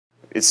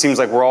It seems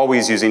like we're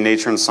always using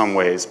nature in some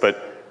ways,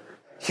 but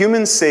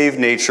humans save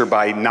nature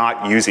by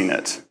not using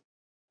it.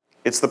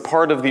 It's the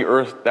part of the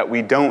earth that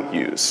we don't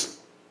use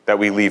that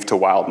we leave to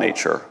wild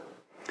nature.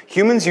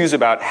 Humans use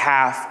about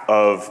half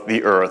of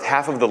the earth,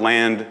 half of the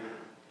land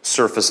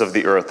surface of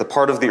the earth, the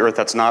part of the earth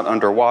that's not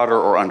underwater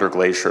or under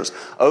glaciers.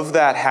 Of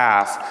that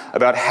half,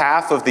 about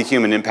half of the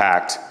human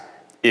impact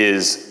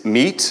is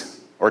meat,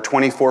 or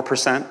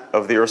 24%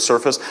 of the earth's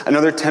surface.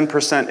 Another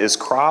 10% is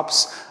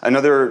crops.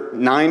 Another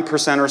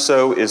 9% or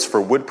so is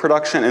for wood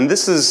production. And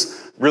this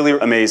is really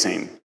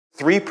amazing.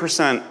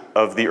 3%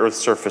 of the earth's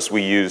surface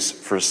we use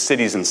for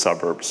cities and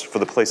suburbs, for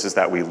the places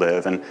that we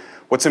live. And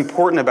what's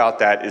important about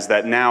that is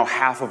that now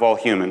half of all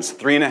humans,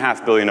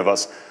 3.5 billion of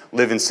us,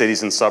 live in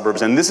cities and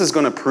suburbs. And this is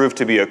going to prove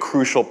to be a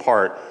crucial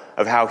part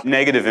of how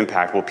negative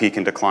impact will peak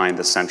and decline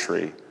this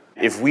century.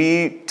 If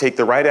we take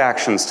the right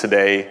actions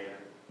today,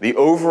 the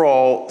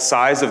overall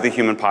size of the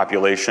human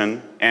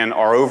population and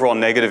our overall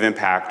negative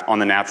impact on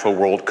the natural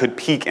world could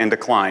peak and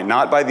decline,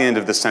 not by the end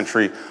of this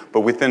century,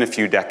 but within a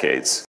few decades.